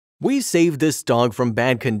We saved this dog from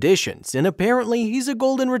bad conditions, and apparently he's a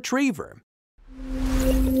golden retriever.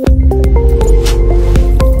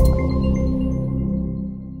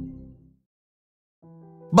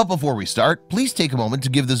 But before we start, please take a moment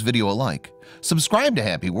to give this video a like, subscribe to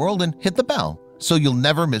HappyWorld, and hit the bell so you'll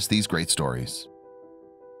never miss these great stories.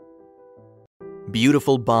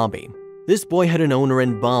 Beautiful Bobby. This boy had an owner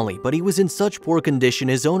in Bali, but he was in such poor condition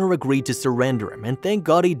his owner agreed to surrender him, and thank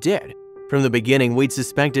God he did. From the beginning, we'd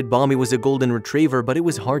suspected Bobby was a golden retriever, but it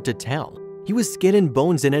was hard to tell. He was skin and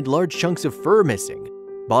bones and had large chunks of fur missing.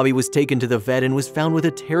 Bobby was taken to the vet and was found with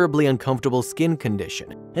a terribly uncomfortable skin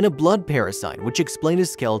condition and a blood parasite, which explained his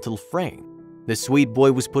skeletal frame. The sweet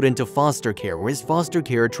boy was put into foster care, where his foster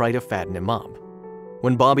carer tried to fatten him up.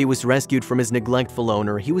 When Bobby was rescued from his neglectful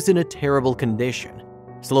owner, he was in a terrible condition.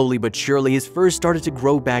 Slowly but surely, his fur started to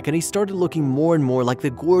grow back and he started looking more and more like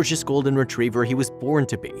the gorgeous golden retriever he was born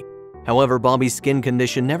to be. However, Bobby's skin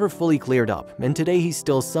condition never fully cleared up, and today he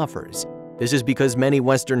still suffers. This is because many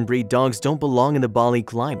Western breed dogs don't belong in the Bali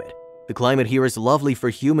climate. The climate here is lovely for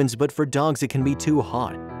humans, but for dogs it can be too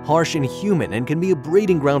hot, harsh and humid, and can be a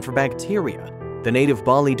breeding ground for bacteria. The native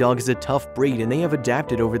Bali dog is a tough breed and they have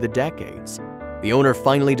adapted over the decades. The owner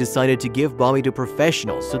finally decided to give Bobby to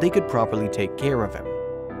professionals so they could properly take care of him.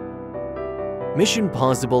 Mission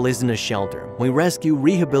Possible isn't a shelter. We rescue,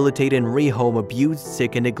 rehabilitate, and rehome abused,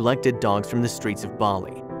 sick, and neglected dogs from the streets of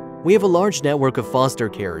Bali. We have a large network of foster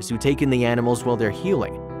carers who take in the animals while they're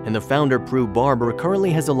healing, and the founder, Prue Barber,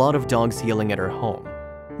 currently has a lot of dogs healing at her home.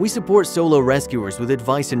 We support solo rescuers with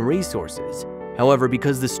advice and resources. However,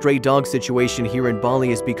 because the stray dog situation here in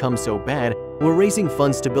Bali has become so bad, we're raising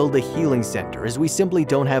funds to build a healing center as we simply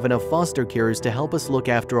don't have enough foster carers to help us look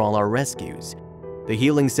after all our rescues. The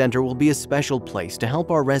healing center will be a special place to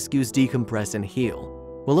help our rescues decompress and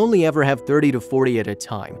heal. We'll only ever have 30 to 40 at a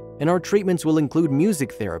time, and our treatments will include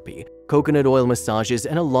music therapy, coconut oil massages,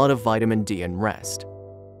 and a lot of vitamin D and rest.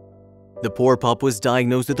 The poor pup was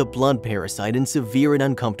diagnosed with a blood parasite and severe and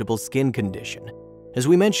uncomfortable skin condition. As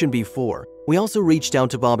we mentioned before, we also reached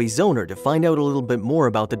out to Bobby's owner to find out a little bit more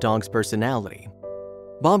about the dog's personality.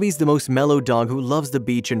 Bobby's the most mellow dog who loves the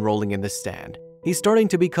beach and rolling in the sand. He's starting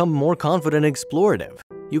to become more confident and explorative.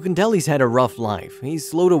 You can tell he's had a rough life. He's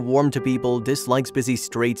slow to warm to people, dislikes busy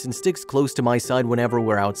streets, and sticks close to my side whenever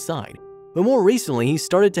we're outside. But more recently, he's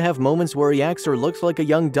started to have moments where he acts or looks like a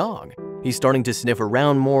young dog. He's starting to sniff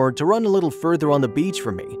around more, to run a little further on the beach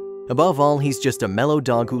from me. Above all, he's just a mellow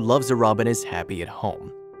dog who loves a rub and is happy at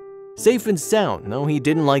home. Safe and sound, though he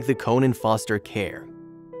didn't like the cone in foster care.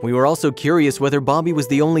 We were also curious whether Bobby was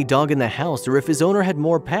the only dog in the house or if his owner had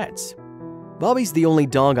more pets. Bobby's the only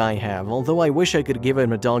dog I have, although I wish I could give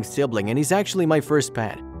him a dog sibling, and he's actually my first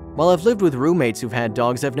pet. While I've lived with roommates who've had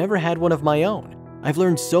dogs, I've never had one of my own. I've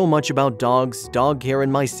learned so much about dogs, dog care,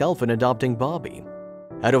 and myself in adopting Bobby.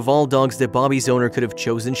 Out of all dogs that Bobby's owner could have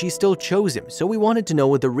chosen, she still chose him, so we wanted to know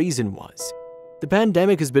what the reason was. The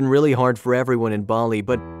pandemic has been really hard for everyone in Bali,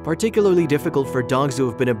 but particularly difficult for dogs who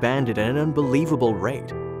have been abandoned at an unbelievable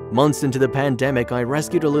rate. Months into the pandemic, I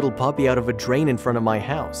rescued a little puppy out of a drain in front of my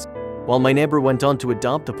house. While my neighbor went on to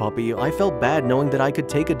adopt the puppy, I felt bad knowing that I could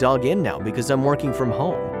take a dog in now because I'm working from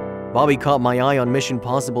home. Bobby caught my eye on Mission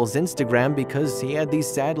Possible's Instagram because he had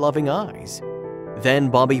these sad, loving eyes. Then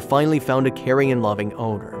Bobby finally found a caring and loving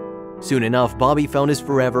owner. Soon enough, Bobby found his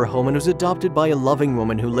forever home and was adopted by a loving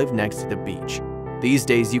woman who lived next to the beach. These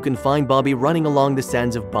days, you can find Bobby running along the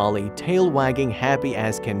sands of Bali, tail wagging, happy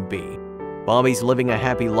as can be. Bobby's living a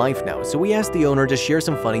happy life now, so we asked the owner to share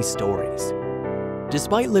some funny stories.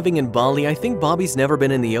 Despite living in Bali, I think Bobby's never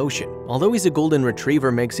been in the ocean. Although he's a golden retriever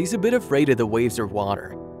mix, he's a bit afraid of the waves or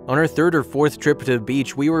water. On our third or fourth trip to the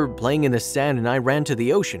beach, we were playing in the sand and I ran to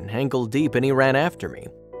the ocean, ankle deep, and he ran after me.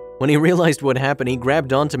 When he realized what happened, he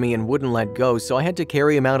grabbed onto me and wouldn't let go, so I had to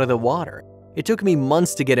carry him out of the water. It took me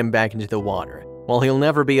months to get him back into the water. While he'll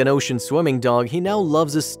never be an ocean swimming dog, he now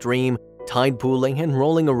loves a stream, tide pooling, and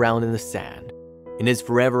rolling around in the sand. In his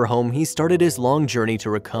forever home, he started his long journey to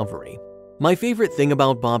recovery. My favorite thing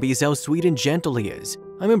about Bobby is how sweet and gentle he is.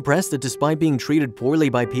 I'm impressed that despite being treated poorly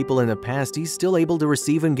by people in the past, he's still able to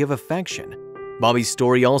receive and give affection. Bobby's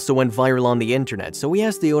story also went viral on the internet, so we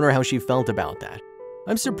asked the owner how she felt about that.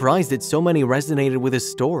 I'm surprised that so many resonated with his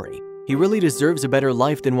story. He really deserves a better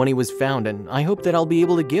life than when he was found, and I hope that I'll be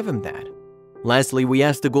able to give him that. Lastly, we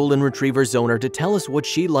asked the Golden Retriever's owner to tell us what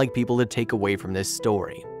she'd like people to take away from this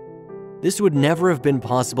story. This would never have been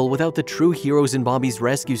possible without the true heroes in Bobby's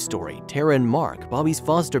rescue story, Tara and Mark, Bobby's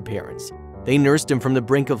foster parents. They nursed him from the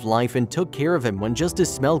brink of life and took care of him when just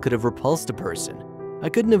his smell could have repulsed a person. I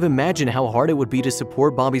couldn't have imagined how hard it would be to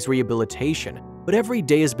support Bobby's rehabilitation, but every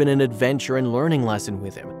day has been an adventure and learning lesson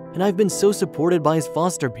with him, and I've been so supported by his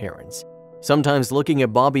foster parents. Sometimes looking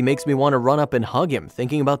at Bobby makes me want to run up and hug him,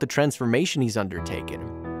 thinking about the transformation he's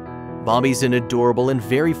undertaken. Bobby's an adorable and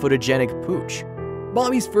very photogenic pooch.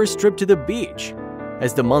 Bobby's first trip to the beach.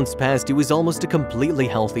 As the months passed, he was almost a completely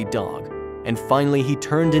healthy dog, and finally he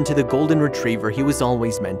turned into the golden retriever he was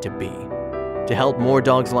always meant to be. To help more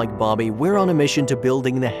dogs like Bobby, we're on a mission to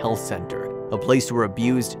building the health center, a place where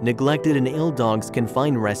abused, neglected, and ill dogs can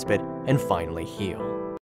find respite and finally heal.